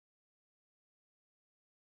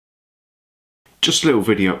Just a little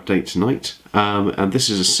video update tonight, and this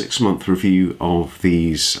is a 6-month review of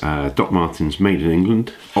these Doc Martens made in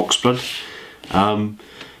England, Oxblood.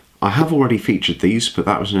 I have already featured these, but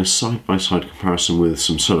that was in a side-by-side comparison with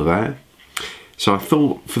some Solo Air. So I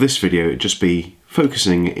thought for this video it'd just be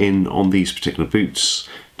focusing in on these particular boots,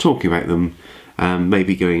 talking about them, and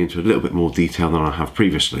maybe going into a little bit more detail than I have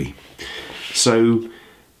previously. So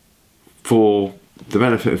for the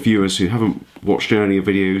benefit of viewers who haven't watched earlier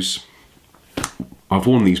videos, I've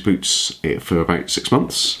worn these boots for about 6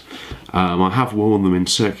 months. I have worn them in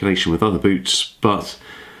circulation with other boots, but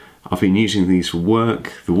I've been using these for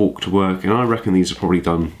work, the walk to work, and I reckon these have probably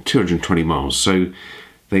done 220 miles. So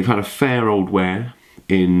they've had a fair old wear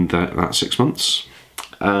in that 6 months,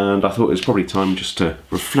 and I thought it was probably time just to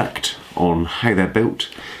reflect on how they're built,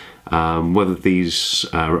 whether these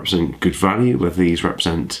represent good value, whether these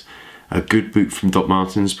represent a good boot from Doc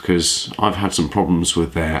Martens, because I've had some problems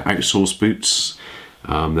with their outsourced boots.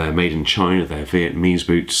 They're made in China, they're Vietnamese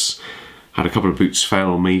boots. Had a couple of boots fail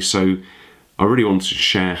on me, so I really wanted to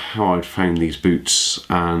share how I'd found these boots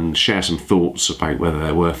and share some thoughts about whether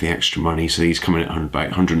they're worth the extra money. So these come in at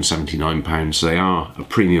about £179, so they are a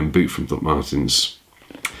premium boot from Doc Martens.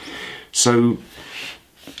 So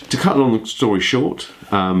to cut a long story short,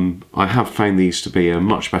 I have found these to be a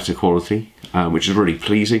much better quality, which is really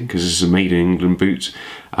pleasing because this is a made in England boot.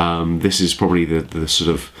 This is probably the sort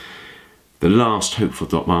of the last hope for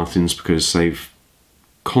Doc Martens, because they've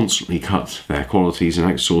constantly cut their qualities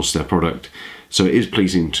and outsourced their product. So it is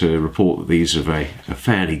pleasing to report that these are a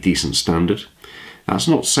fairly decent standard. That's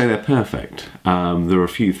not to say they're perfect. There are a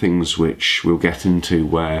few things which we'll get into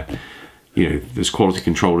where, you know, there's quality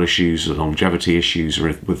control issues, longevity issues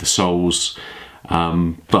with the soles,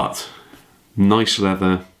 but nice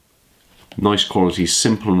leather, nice quality,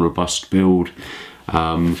 simple and robust build.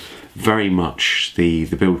 Very much the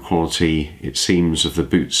build quality, it seems, of the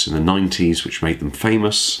boots in the 90s, which made them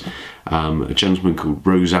famous. A gentleman called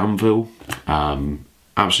Rose Anvil,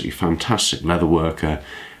 absolutely fantastic leather worker,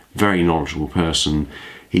 very knowledgeable person.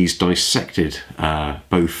 He's dissected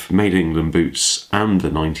both made in England boots and the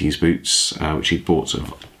 90s boots, which he bought sort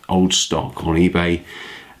of old stock on eBay,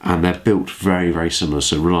 and they're built very, very similar,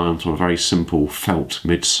 so reliant on a very simple felt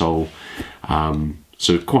midsole.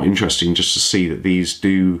 So quite interesting just to see that these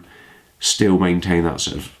do still maintain that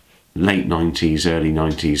sort of late 90s, early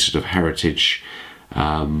 90s sort of heritage,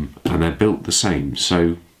 and they're built the same.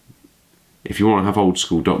 So if you want to have old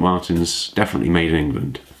school Doc Martens, definitely made in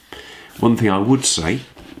England. One thing I would say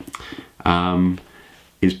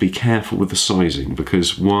is be careful with the sizing,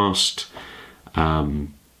 because whilst I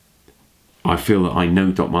feel that I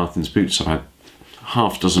know Doc Martens boots, I've had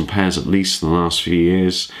half a dozen pairs at least in the last few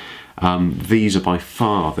years, these are by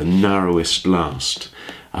far the narrowest last.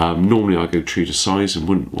 Normally I go true to size and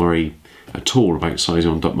wouldn't worry at all about sizing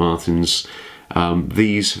on Doc Martens.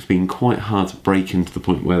 These have been quite hard to break into the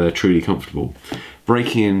point where they're truly comfortable.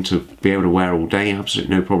 Breaking in to be able to wear all day,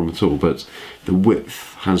 absolutely no problem at all, but the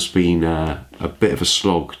width has been a bit of a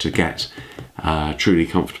slog to get truly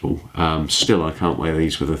comfortable. Still, I can't wear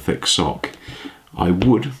these with a thick sock. I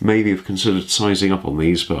would maybe have considered sizing up on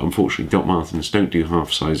these, but unfortunately Doc Martens don't do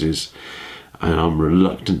half sizes, and I'm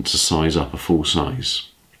reluctant to size up a full size.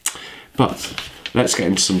 But let's get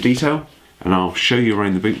into some detail, and I'll show you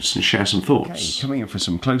around the boots and share some thoughts. Okay, coming in for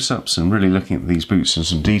some close-ups and really looking at these boots in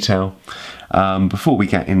some detail. Before we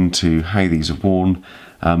get into how these are worn,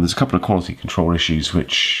 there's a couple of quality control issues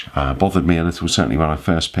which bothered me a little, certainly when I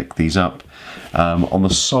first picked these up. On the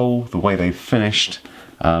sole, the way they've finished,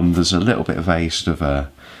 there's a little bit of a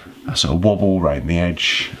sort of wobble right in the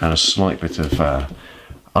edge, and a slight bit of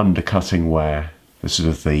undercutting where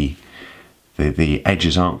the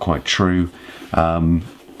edges aren't quite true.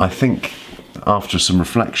 I think after some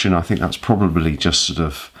reflection, I think that's probably just sort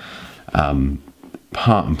of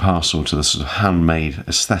part and parcel to the sort of handmade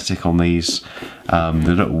aesthetic on these.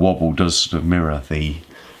 The little wobble does sort of mirror the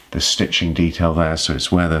stitching detail there, so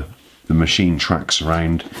it's where the machine tracks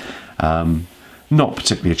around. Not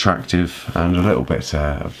particularly attractive, and a little bit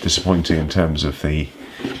disappointing in terms of the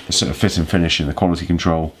sort of fit and finish and the quality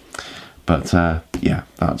control. But yeah,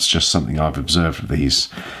 that's just something I've observed with these.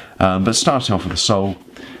 But starting off with the sole,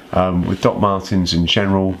 with Doc Martens in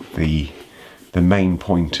general, the main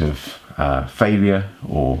point of failure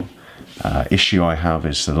or issue I have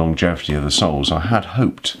is the longevity of the soles. I had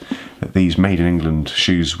hoped that these made in England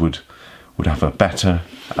shoes would have a better,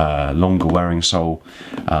 longer wearing sole,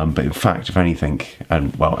 but in fact, if anything,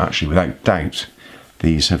 and well, actually without doubt,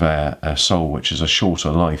 these have a sole which is a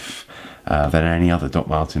shorter life than any other Doc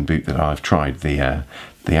Marten boot that I've tried. The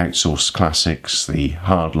outsourced classics, the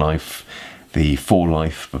hard life, the 4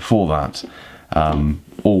 life before that,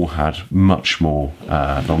 all had much more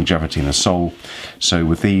longevity in the sole. So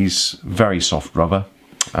with these, very soft rubber,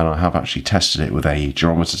 and I have actually tested it with a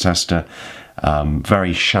durometer tester,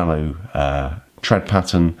 very shallow tread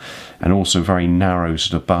pattern, and also very narrow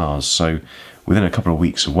sort of bars. So within a couple of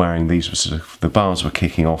weeks of wearing these, were sort of, the bars were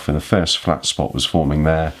kicking off, and the first flat spot was forming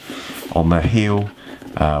there on their heel,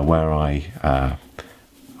 where I've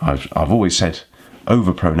always said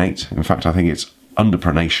overpronate. In fact, I think it's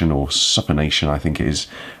underpronation or supination. I think it is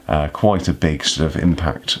quite a big sort of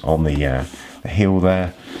impact on the heel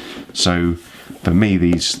there. So for me,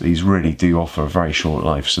 these really do offer a very short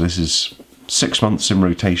life. So this is 6 months in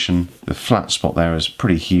rotation. The flat spot there is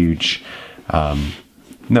pretty huge,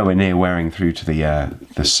 nowhere near wearing through to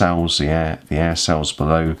the cells, the air cells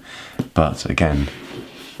below. But again,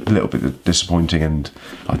 a little bit disappointing, and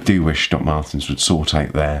I do wish Doc Martens would sort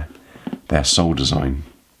out their sole design.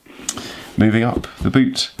 Moving up the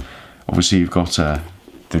boot, obviously you've got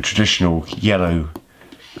the traditional yellow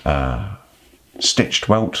stitched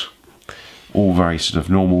welt, all very sort of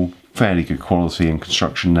normal, fairly good quality and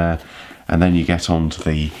construction there. And then you get on to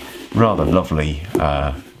the rather lovely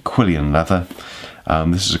Quillian leather.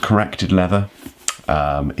 This is a corrected leather.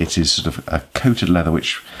 It is sort of a coated leather,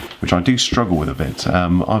 which I do struggle with a bit.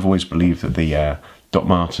 I've always believed that the Doc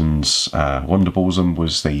Martens Wonder Balsam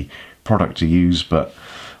was the product to use, but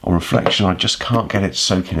on reflection I just can't get it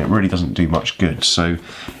soaking. It really doesn't do much good. So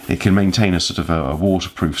it can maintain a sort of a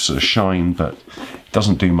waterproof sort of shine, but it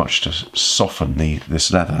doesn't do much to soften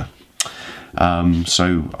this leather.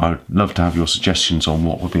 So I'd love to have your suggestions on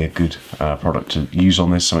what would be a good product to use on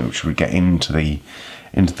this, something which would get into the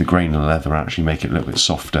grain of the leather, actually make it a little bit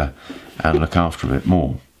softer and look after a bit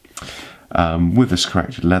more. With this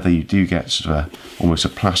corrected leather, you do get sort of almost a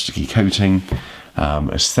plasticky coating.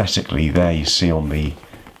 Aesthetically, there you see on the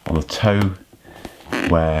toe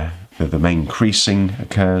where the main creasing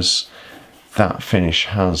occurs, that finish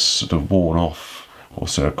has sort of worn off or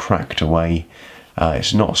sort of cracked away.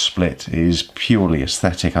 It's not split, it is purely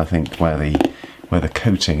aesthetic, I think, where the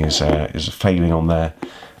coating is failing on there.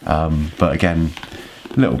 But again,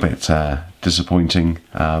 a little bit disappointing,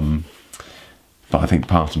 but I think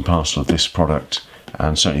part and parcel of this product,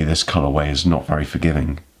 and certainly this colourway, is not very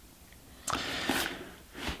forgiving.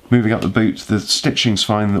 Moving up the boot, the stitching's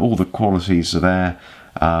fine, all the qualities are there.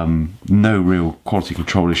 No real quality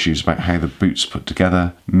control issues about how the boot's put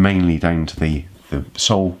together, mainly down to the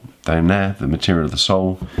sole down there, the material of the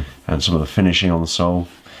sole, and some of the finishing on the sole.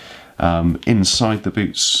 Inside the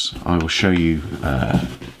boots, I will show you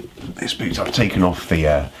this boot. I've taken off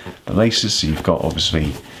the laces, so you've got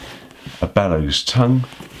obviously a bellows tongue.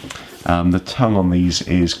 The tongue on these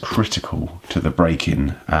is critical to the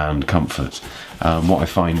break-in and comfort. What I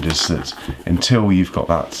find is that until you've got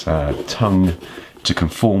that tongue to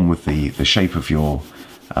conform with the shape of your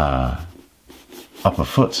upper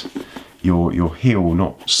foot, your heel will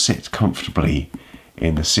not sit comfortably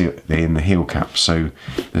in the heel cap. So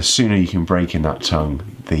the sooner you can break in that tongue,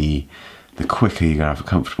 the quicker you're going to have a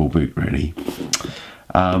comfortable boot, really.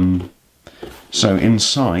 So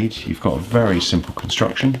inside you've got a very simple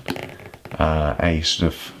construction, a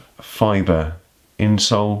sort of fibre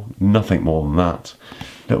insole, nothing more than that.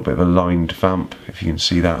 A little bit of a lined vamp, if you can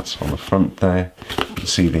see that on the front there. You can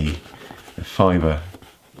see the fibre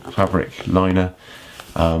fabric liner.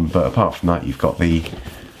 But apart from that, you've got the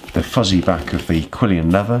fuzzy back of the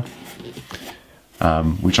Quillian leather,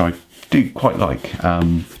 which I do quite like.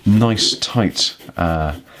 Nice tight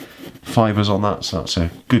fibres on that, so that's a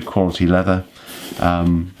good quality leather.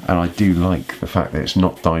 And I do like the fact that it's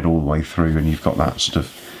not dyed all the way through, and you've got that sort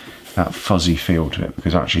of that fuzzy feel to it,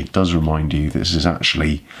 because actually it does remind you this is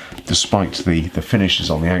actually, despite the finishes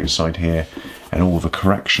on the outside here and all the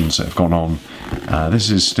corrections that have gone on, this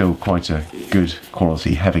is still quite a good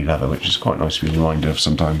quality heavy leather, which is quite nice to be reminded of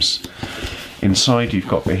sometimes. Inside you've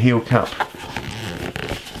got the heel cap,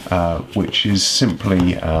 which is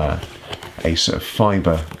simply a sort of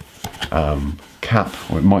fibre cap,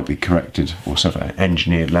 or it might be corrected or sort of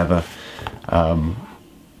engineered leather.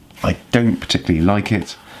 I don't particularly like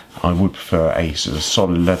it. I would prefer a sort of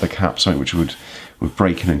solid leather cap, something which would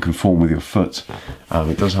break in and conform with your foot.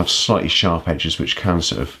 It does have slightly sharp edges which can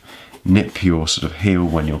sort of nip your sort of heel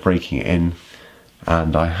when you're breaking it in,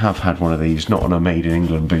 and I have had one of these, not on a made in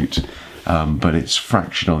England boot, but it's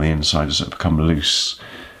fractured on the inside, it's sort of become loose.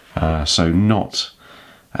 So not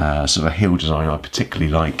sort of a heel design I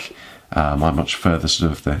particularly like. I much further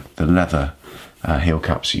sort of the leather heel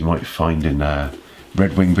caps you might find in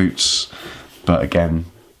Red Wing boots, but again,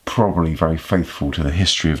 probably very faithful to the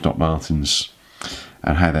history of Doc Martens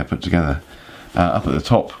and how they're put together. Up at the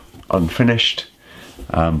top, unfinished,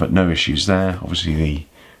 but no issues there. Obviously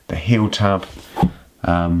the heel tab,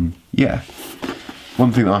 yeah.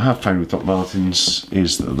 One thing that I have found with Doc Martens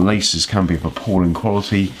is that the laces can be of appalling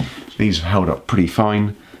quality. These have held up pretty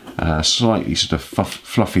fine, slightly sort of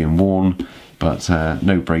fluffy and worn, but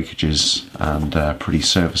no breakages and pretty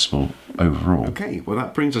serviceable overall. Okay, well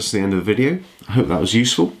that brings us to the end of the video. I hope that was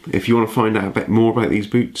useful. If you want to find out a bit more about these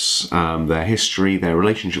boots, their history, their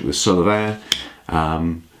relationship with Solitaire,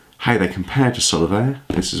 how they compare to Solitaire,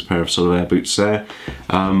 this is a pair of Solitaire boots there,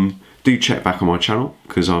 do check back on my channel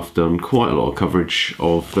because I've done quite a lot of coverage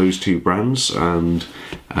of those two brands and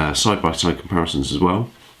side-by-side comparisons as well.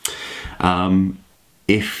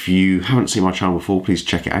 If you haven't seen my channel before, please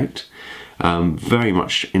check it out. Very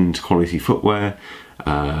much into quality footwear,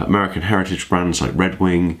 American heritage brands like Red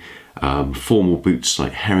Wing, formal boots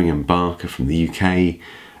like Herring and Barker from the UK,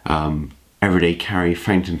 everyday carry,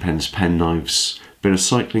 fountain pens, pen knives, bit of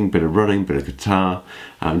cycling, bit of running, bit of guitar.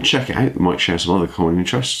 Check it out, we might share some other common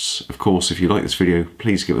interests. Of course, if you like this video,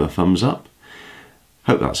 please give it a thumbs up.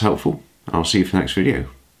 Hope that's helpful. I'll see you for the next video.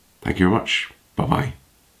 Thank you very much. Bye bye.